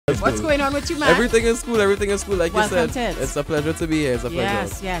What's going on with you, man? Everything is cool. Everything is cool. Like Welcome, you said, Tits. it's a pleasure to be here. It's a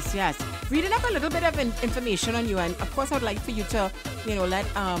pleasure. Yes. Reading up a little bit of information on you, and of course, I'd like for you to, let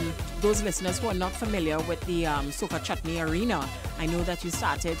those listeners who are not familiar with the Soca Chutney Arena. I know that you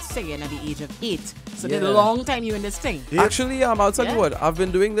started singing at the age of 8, so it's a long time you in this thing. Actually, I'll tell you what, I've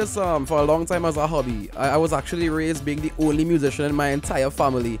been doing this for a long time as a hobby. I was actually raised being the only musician in my entire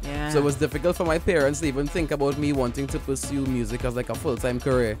family, so it was difficult for my parents to even think about me wanting to pursue music as like a full-time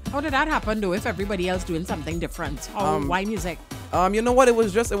career. How did that happen though, if everybody else doing something different? Why music? You know what, it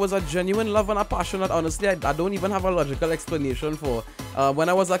was a genuine love and a passion that honestly I don't even have a logical explanation for. When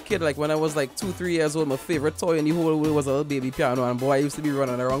I was a kid, like when I was like 2-3 years old, my favorite toy in the whole world was a little baby piano, and boy, I used to be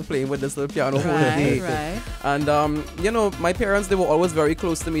running around playing with this little piano whole day. Right. And my parents, they were always very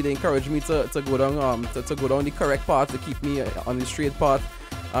close to me. They encouraged me to go down to go down the correct path, to keep me on the straight path.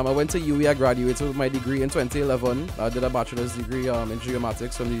 I went to UE. I graduated with my degree in 2011. I did a bachelor's degree in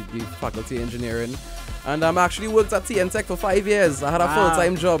geomatics from the Faculty of Engineering. And I actually worked at TN Tech for 5 years. I had a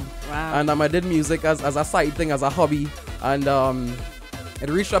full-time job. And I did music as a side thing, as a hobby. And it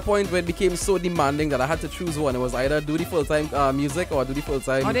reached a point where it became so demanding that I had to choose one. It was either do the full-time music or do the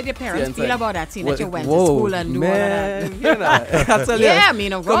full-time. How did your parents feel about that, seeing that you went to school and do all of that? You know, I tell you, I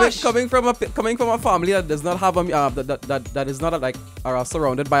mean, of course. Coming from a family that does not have that is not like are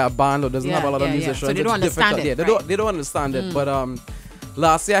surrounded by a band or doesn't have a lot of musicians. So they don't understand it. Yeah, they don't understand it. But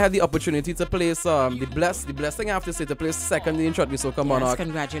last year I had the opportunity to place the blessing I have to say, to place second in Chutney Soca Monarch.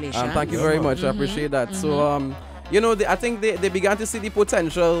 Congratulations. Thank you very much. I appreciate that. So I think they began to see the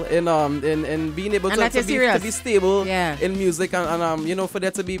potential in being able to be stable in music, and for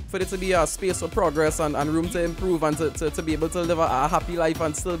there to be a space for progress and room to improve, and to be able to live a happy life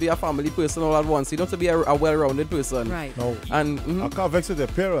and still be a family person all at once. To be a well-rounded person. Right. No. And I can't vex with their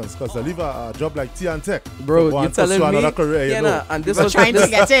parents because they leave a job like TN Tech. Bro, you're telling me? Career, and this was trying to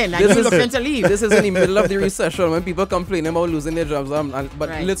get in, and you're looking to leave. This is in the middle of the recession when people complain about losing their jobs.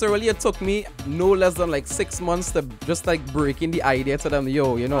 But literally, it took me no less than like 6 months to just like breaking the idea to them,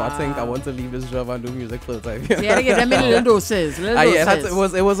 I think I want to leave this job and do music full time. So you had to give them little doses.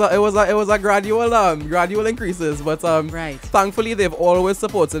 It was a gradual increases, but thankfully they've always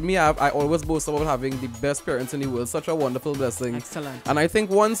supported me. I always boast about having the best parents in the world. Such a wonderful blessing. Excellent. And I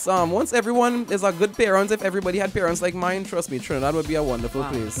think once everyone is a good parent, if everybody had parents like mine, trust me, Trinidad would be a wonderful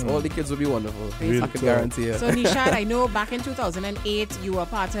place. All the kids would be wonderful. I can guarantee it. So Nishard, I know back in 2008 you were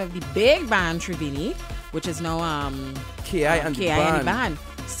part of the big band Triveni, which is now KI and the band.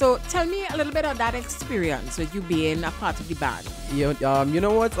 So tell me a little bit of that experience with you being a part of the band. You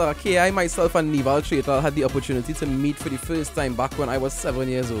know what? KI, myself, and Nival Chetal had the opportunity to meet for the first time back when I was 7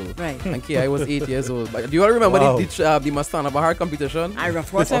 years old. Right. And KI was 8 years old. But do you all remember the Mastana Bahar competition? I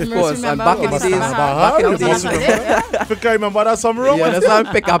of course. And back in the days, I think I remember that some wrong. Yeah, that's how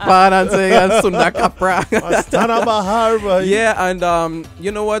pick up and say Sunda Capra. Mastana Bahar. Yeah, and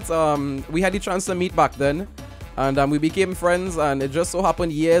you know what? We had the chance to meet back then. And we became friends, and it just so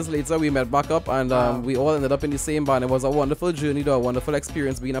happened years later we met back up, and we all ended up in the same band. It was a wonderful journey, though, a wonderful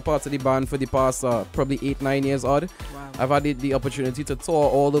experience being a part of the band for the past probably 8-9 years odd. Wow. I've had the opportunity to tour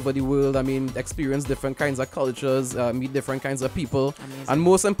all over the world. I mean, experience different kinds of cultures, meet different kinds of people. Amazing. And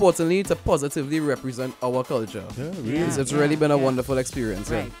most importantly, to positively represent our culture. It's really been a wonderful experience.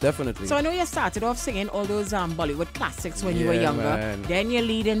 Right. Yeah, definitely. So I know you started off singing all those Bollywood classics when you were younger. Man. Then you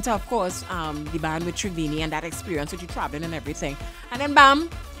lead into, of course, the band with Triveni and that experience with you traveling and everything. And then bam,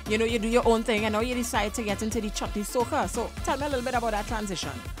 you do your own thing, and now you decide to get into the Chutney Soca. So tell me a little bit about that transition.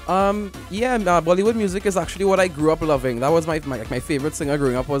 Bollywood music is actually what I grew up loving. That was my favorite singer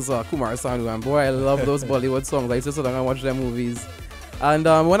growing up was Kumar Sanu, and boy, I love those Bollywood songs. I used to sit down and watch their movies. And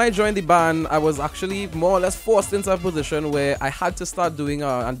when I joined the band, I was actually more or less forced into a position where I had to start doing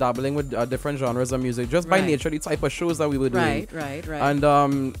and dabbling with different genres of music, just by nature, the type of shows that we were doing. Right.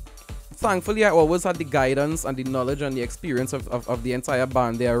 And thankfully, I always had the guidance and the knowledge and the experience of the entire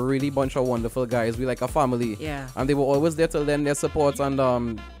band. They are a really bunch of wonderful guys. We like a family. Yeah. And they were always there to lend their support.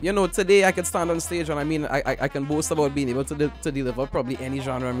 And, today I can stand on stage and I can boast about being able to deliver probably any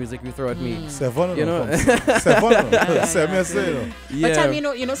genre of music you throw at me. Seven. But tell me,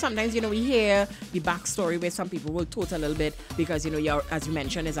 sometimes, we hear the backstory where some people will tote a little bit because, you're, as you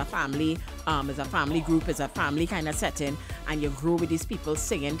mentioned, is a family group, is a family kind of setting, and you grow with these people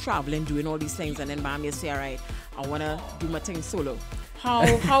singing, traveling, doing all these things, and then bam, you say, all right, I want to do my thing solo.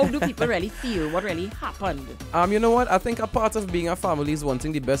 How do people really feel? What really happened? You know what? I think a part of being a family is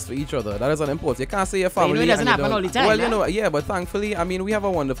wanting the best for each other. That is an important. You can't say your family. But it doesn't happen all the time. Well, but thankfully, we have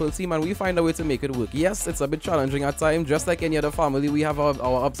a wonderful team and we find a way to make it work. Yes, it's a bit challenging at times. Just like any other family, we have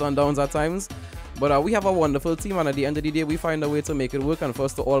our ups and downs at times. But we have a wonderful team, and at the end of the day, we find a way to make it work and for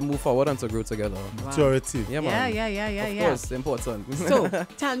us to all move forward and to grow together. Wow. Maturity. Yeah, man. Yeah. Of course, important. So,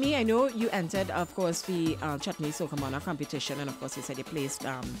 tell me, I know you entered, of course, the Chutney Soca Monarch competition, and of course, you said you placed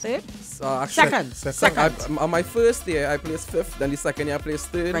third? Second. Second. On my first year, I placed fifth. Then the second year, I placed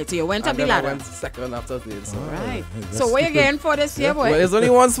third. Right, so you went up and the then ladder. I went second after third. So. Right. So, what are you getting for this year, boy? Well, there's only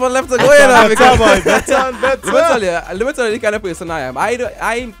one spot left to go in. Better. Let me tell you the kind of person I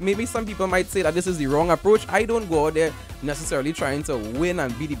am. Maybe some people might say that this is the wrong approach. I don't go out there necessarily trying to win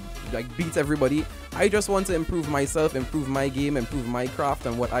and beat everybody. I just want to improve myself, improve my game, improve my craft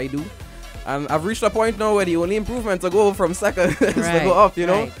and what I do. And I've reached a point now where the only improvement to go from second is to go up, you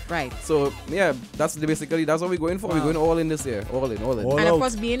know? Right. So, yeah, that's what we're going for. Wow. We're going all in this year. All in. And of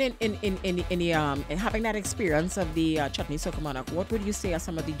course, being in having that experience of the Chutney Soca Monarch, what would you say are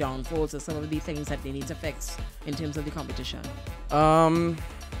some of the downfalls or some of the things that they need to fix in terms of the competition?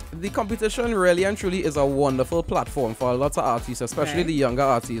 The competition really and truly is a wonderful platform for a lot of artists, especially the younger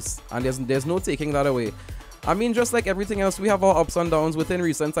artists. And there's no taking that away. I mean, just like everything else, we have our ups and downs. Within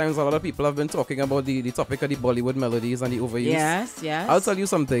recent times, a lot of people have been talking about the topic of the Bollywood melodies and the overuse. Yes. I'll tell you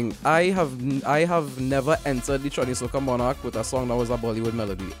something. I have never entered the Chutney Soca Monarch with a song that was a Bollywood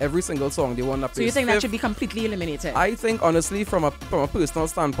melody. Every single song, the one that plays. So you think fifth, that should be completely eliminated? I think, honestly, from a personal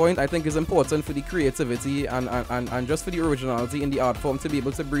standpoint, I think it's important for the creativity and just for the originality in the art form to be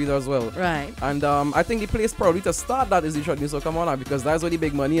able to breathe as well. Right. And I think the place probably to start that is the Chutney Soca Monarch, because that's where the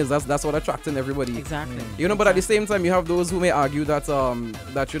big money is. That's what attracting everybody. Exactly. You know, but at the same time, you have those who may argue that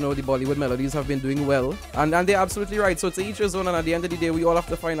that you know the Bollywood melodies have been doing well, and they're absolutely right. So to each his own, and at the end of the day, we all have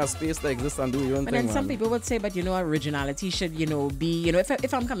to find a space to exist and do your own but thing. Then some people would say, but originality should be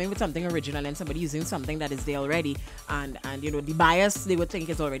if I'm coming with something original and somebody using something that is there already, and the bias they would think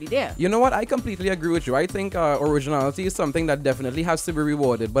is already there. You know what? I completely agree with you. I think originality is something that definitely has to be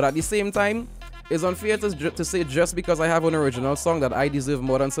rewarded, but at the same time, it's unfair to say just because I have an original song that I deserve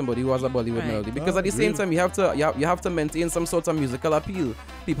more than somebody who has a Bollywood melody. Because at the same time, you have to maintain some sort of musical appeal.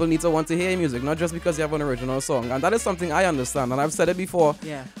 People need to want to hear music, not just because you have an original song. And that is something I understand. And I've said it before.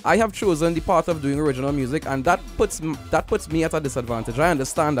 Yeah. I have chosen the path of doing original music, and that puts me at a disadvantage. I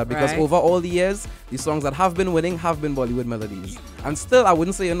understand that because over all the years, the songs that have been winning have been Bollywood melodies. And still, I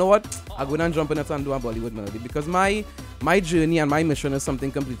wouldn't say, you know what, I'll go and jump in it and do a Bollywood melody, because my journey and my mission is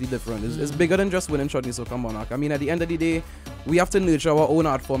something completely different. It's bigger than just winning Chutney Soca Monarch. I mean, at the end of the day, we have to nurture our own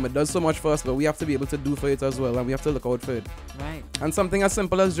art form. It does so much for us, but we have to be able to do for it as well, and we have to look out for it. Right. And something as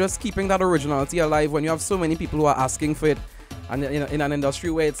simple as just keeping that originality alive when you have so many people who are asking for it. And in an industry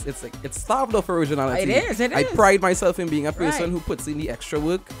where it's starved of originality. It is. I pride myself in being a person who puts in the extra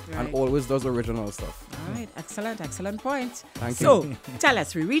work and always does original stuff. All right. Excellent point. Thank you. So, tell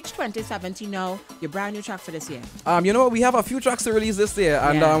us, we reached 2017 now. Your brand new track for this year. You know what? We have a few tracks to release this year.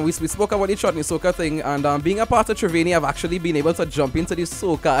 And we spoke about the Chutney Soca thing. And being a part of Triveni, I've actually been able to jump into the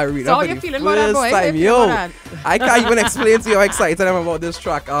Soca arena so for you the feeling first about that, boy? time. Yo, I can't even explain to you how excited I am about this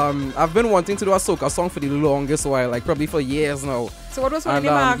track. I've been wanting to do a Soca song for the longest while, like probably for years now. So what was holding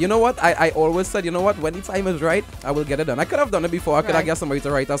you back? You know what? I always said, you know what? When the time is right, I will get it done. I could have done it before. I could have got somebody to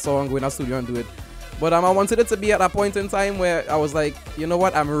write a song, go in a studio and do it. But I wanted it to be at a point in time where I was like, you know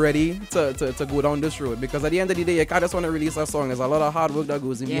what? I'm ready to go down this road. Because at the end of the day, you can't just want to release a song. There's a lot of hard work that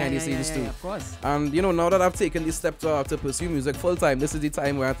goes in behind the scenes too. Of course. And now that I've taken this step to pursue music full time, this is the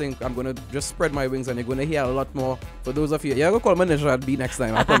time where I think I'm going to just spread my wings, and you're going to hear a lot more. For those of you, you're going to call me Nishard M next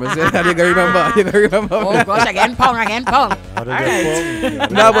time, I promise. You're going to remember. Oh gosh, again pong. All right.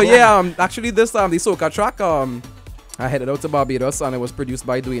 No, but yeah, actually this the Soca track, I headed out to Barbados, and it was produced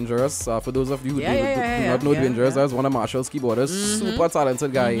by Dangerous. For those of you who do not know Dangerous, I was one of Marshall's keyboarders. Super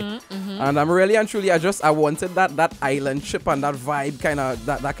talented guy. And I'm really and truly, I wanted that island chip and that vibe,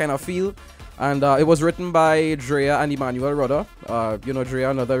 that kind of feel. And it was written by Drea and Emmanuel Rudder.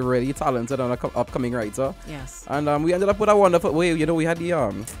 Drea, another really talented and upcoming writer. Yes. And we ended up with a wonderful way. We had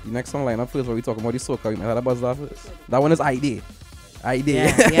the next song lineup first where we talk about the Soca. We had a buzz that first. That one is ID.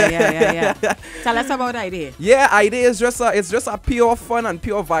 Yeah. Tell us about ID. Yeah, ID is just a pure fun and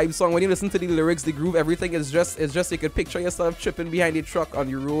pure vibe song. When you listen to the lyrics, the groove, everything is just you could picture yourself tripping behind the truck on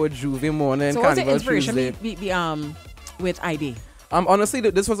the road, Juve morning, so what's the Carnival inspiration Tuesday. With ID? Honestly,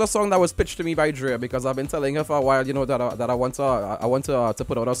 this was a song that was pitched to me by Drea, because I've been telling her for a while, that I want to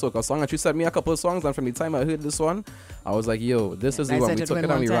put out a Soca song, and she sent me a couple of songs, and from the time I heard this one, I was like, yo, this is the one. We took it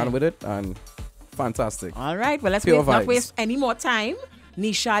and we ran with it, and fantastic. All right, well, let's not waste any more time.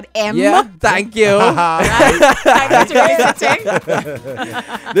 Nishard M. Yeah, thank you.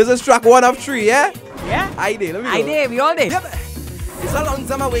 This is track 1 of 3, yeah? Yeah. ID, let me go. ID, we all did. Yep. It's a long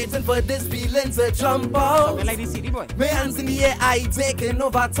time I'm waiting for this feeling to jump out. Something like the CD boy. My hands in the air, I taking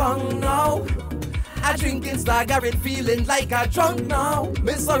over tongue now. I drinking staggering, feeling like a drunk now.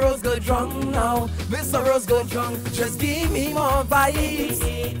 Mr. Rose go drunk now. Mr. Rose go drunk. Just give me more vibes.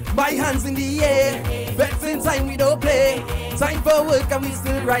 My hands in the air. Betting time we don't play. Time for work and we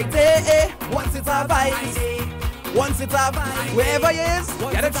still right there. Once it's a vibe. Once it's a vibe. Wherever you is,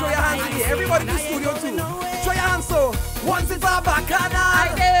 you gotta throw your hands in the air. Everybody in the studio too. Throw your hands so. Once it's a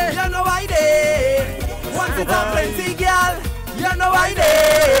bacchanal. You know I did. Once it's a plenty girl. You know I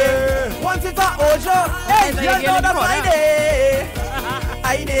did. Once it's a Ojo. Hey, you know that I did.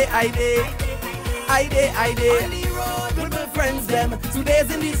 I did. With my friends them. 2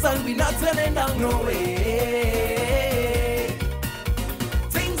 days in the sun, we not turning down no way.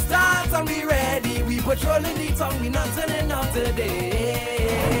 Things start and we ready. We patrolling the town, we not turning down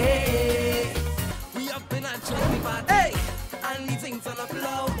today. We up in a chubby party. Hey, and the things on the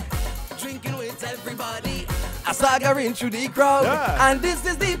loud. Drinking with everybody. I staggering through the crowd. Yeah. And this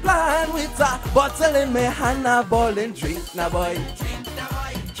is the plan with a bottle in my hand, a ball and drink na boy.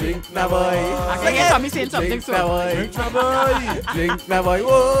 Drink na boy. I think you saw me saying something so. Drink na boy. Drink na boy.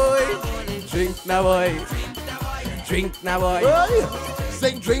 Boy. Drink na boy. Drink na boy.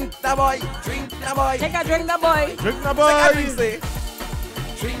 Sing drink na boy. Drink na boy. Take a drink na boy. Drink na boy.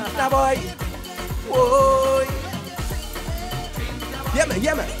 Drink na boy. Boy.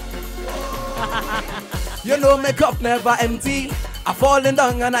 Yeah man. You know my cup never empty. I falling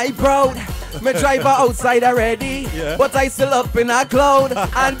down and I proud. My driver outside already, yeah. But I still up in a cloud.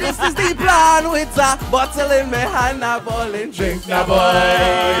 And this is the plan with a bottle in my hand, a ball and drink na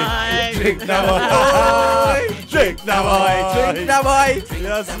boy. Drink na boy. Drink na boy. Drink na boy.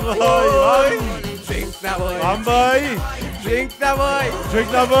 Yes, boy. Drink na boy. One boy. Drink na boy.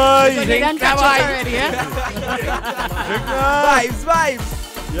 Drink na boy. So drink na boy. Already, yeah? Drink na. Vibes.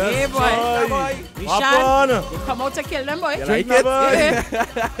 Yes, hey boy. Nishard, you come out to kill them, boy. Drink na boy.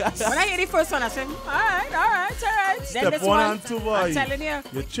 When I hear the first one, I say, all right. Then Step this 1 and 2, boy. I'm telling you.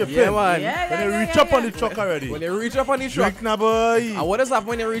 You're chipping. Yeah, man. When they reach up on the truck already. When they reach up on the truck. Drink na boy. And what does happen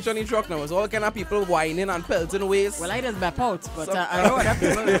when they reach on the truck now? It's all kind of people whining and pelting waist. Well, I just bap out, but I know what that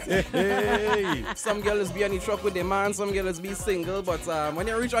people is. Hey. Some girls be on the truck with their man, some girls be single, but when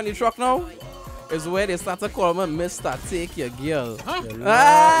they reach on the truck now, is where they start to call me Mr. Take Your Girl. Huh? You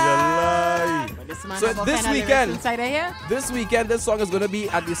lie. So this weekend, here? this song is going to be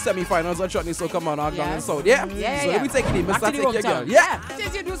at the semi-finals of Chutney Soca Monarch down in South. Yeah? So let me take it in, Mr. Take Your Girl. Yeah.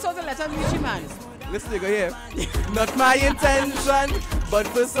 Since you do so, let us meet you, man. Listen, go here. Not my intention, but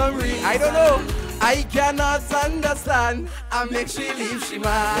for some reason, I don't know. I cannot understand. I make she leave she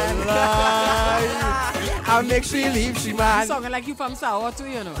man. I make she leave she man. You sound like you from Sawa too,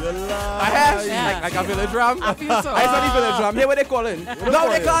 you know. I have. Yeah. Like a village drum. I feel so. I saw the village drum. Here what they calling? Now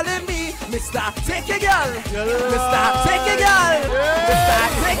they calling me Mr. Take Your Girl. Mr. Take Your Girl. Mr.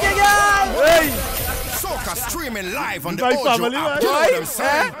 Take Your Girl. Hey. Soca streaming live on the My Ojo family, app. right? You know what I'm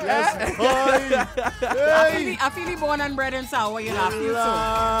saying? Hey. I feel born and bred in Sawa, you know. I feel so.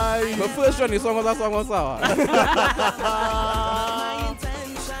 Lie. The first one, the song was a song on sour. My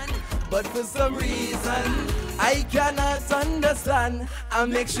intention, but for some reason I cannot understand. I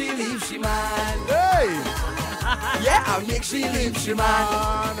make she leave she man. Hey. Yeah, I make she leave she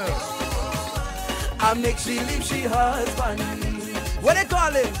man. I make she leave she husband. What they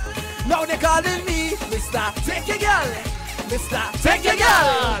calling? Now they calling me Mr. Take Your Girl. Mr. Take Your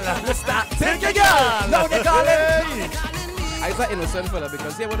Girl. Mr. Take Your Girl. Now they calling me. I was an innocent fella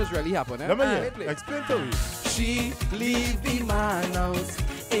because here what is really happening. Let me hear. Explain to me. She leave the man out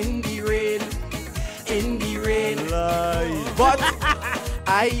in the rain. Lie. But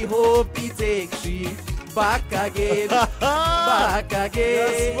I hope he takes she back again.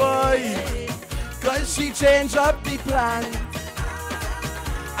 Yes, boy. Cause she changed up the plan.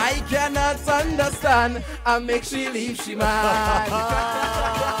 I cannot understand. I make she leave she man.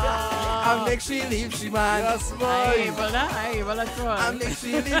 I make she leave she man. Yes, boy. I able to I make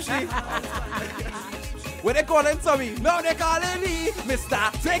she leave she. What they calling Tommy? No, they calling me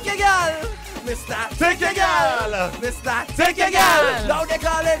Mr. Take Your Girl. Mr. Take Your Girl. Mr. Take Your Girl. Now they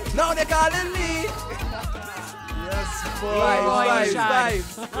calling me. Yes, Vibes.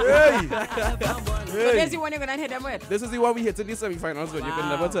 Hey. So there's the one you're gonna hit them with. This is the one we hit in the semi-finals, but you can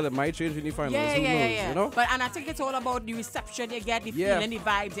never tell it might change in the finals. Yeah, Who knows, yeah. You know? But and I think it's all about the reception you get, the feeling, the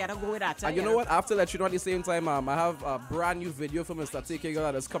vibes. You gotta go with that. And you know what? I have to let you know at the same time, I have a brand new video for Mr. Take Your Girl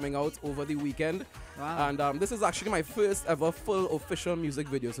that is coming out over the weekend. Wow. And this is actually my first ever full official music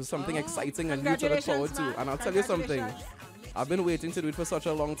video, so something exciting and new to look forward to. And I'll tell you something. I've been waiting to do it for such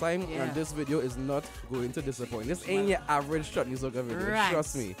a long time, Yeah. and this video is not going to disappoint. This ain't your average chutney soca video. Right.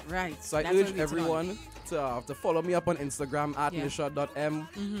 Trust me. Right. So I That's what urge we need to know. everyone to follow me up on Instagram at Yeah. Nishard.M,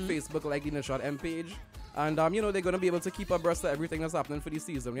 Facebook like the Nishard M page. And you know, they're gonna be able to keep abreast of everything that's happening for the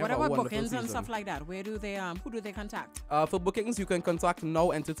season. We What have a about wonderful bookings and season. stuff like that? Where do they who do they contact? For bookings, you can contact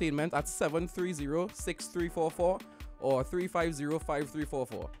Now Entertainment at 730-6344 or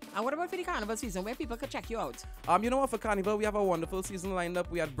 350-5344. And what about for the carnival season? Where people could check you out? You know what, for Carnival, we have a wonderful season lined up.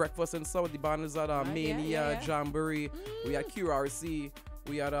 We had breakfast and some of the banners at Mania, yeah. Jamboree. We had QRC.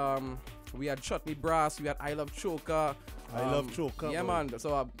 We had Chutney Brass. We had I Love Choker. I Love Choker, Yeah, boy. man.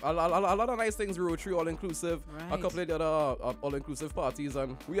 So a lot of nice things. Rotary, all inclusive. A Right. couple of the other all inclusive parties,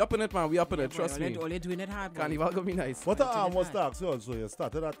 and we up in it, man. We up in it. Trust me. All they're doing it hard. boy. Carnival gonna be nice. What was the ask you also? You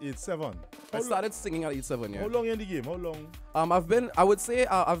started at age 7. I started singing at 8-7. Yeah. How long in the game? How long? I've been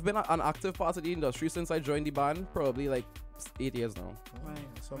an active part of the industry since I joined the band, probably like 8 years now. Right.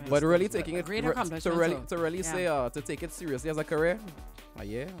 Some right. But really taking it Great to accomplishment, really so. say Yeah. to take it seriously as a career, a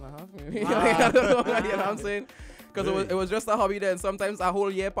year and a half maybe. Wow. I don't know, you know what I'm saying? Because it was just a hobby then. Sometimes a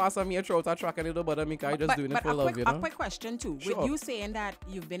whole year pass on me a throat a track and it'll bother me 'cause I just doing it for love, you A know. quick question too. Sure. With you saying that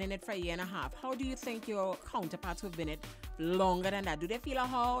you've been in it for a year and a half, how do you think your counterparts who've been in it longer than that? Do they feel a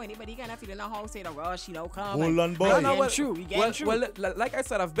how? Anybody kind of feeling a how? Say, oh, well, she don't come. Hold on, boy. We No, getting well, through. We getting through. Well, like I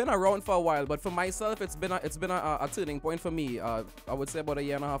said, I've been around for a while, but for myself, it's been a turning point for me. I would say about a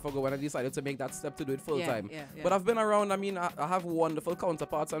year and a half ago when I decided to make that step to do it full time. yeah. But I've been around. I mean, I have wonderful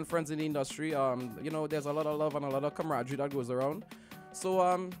counterparts and friends in the industry. You know, there's a lot of love and a lot of camaraderie that goes around.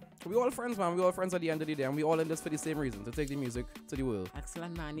 So we all friends, man. We all friends at the end of the day, and we all in this for the same reason, to take the music to the world.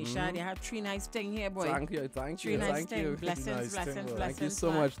 Excellent, man. Nishad, you have three nice things here, boy. Thank you. Three nice Thank you. things. Blessings, Nice blessings, thing, boy. blessings. Thank you so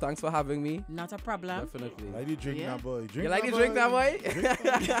man. much. Thanks for having me. Not a problem. Definitely. Like the drink Yeah. now, boy. Drink You like now, the drink, that boy?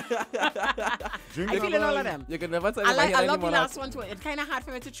 Drink I now, feeling all boy. of them. You can never tell I if love hear the anyone last else. one too. It's kind of hard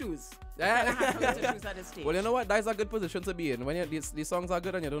for me to choose. Yeah. Kind of hard for me to choose at this stage. Well, you know what? That's a good position to be in. When these songs are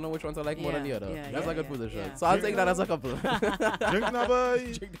good and you don't know which one to like more than the Yeah, other. yeah, That's yeah, a good yeah, position. yeah. So I'll take that as a couple. Drink now,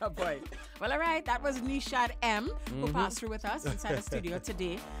 boy. Drink that boy. Well, all right. That was Nishad M, who passed through with us inside the studio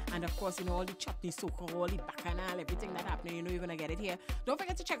today. And of course, you know, all the chutney soca, all the bacchanal, everything that happening, you know, you're going to get it here. Don't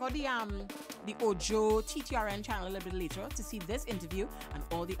forget to check out the Ojo TTRN channel a little bit later to see this interview and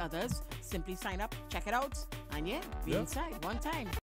all the others. Simply sign up, check it out, and yeah, be Yeah. inside one time.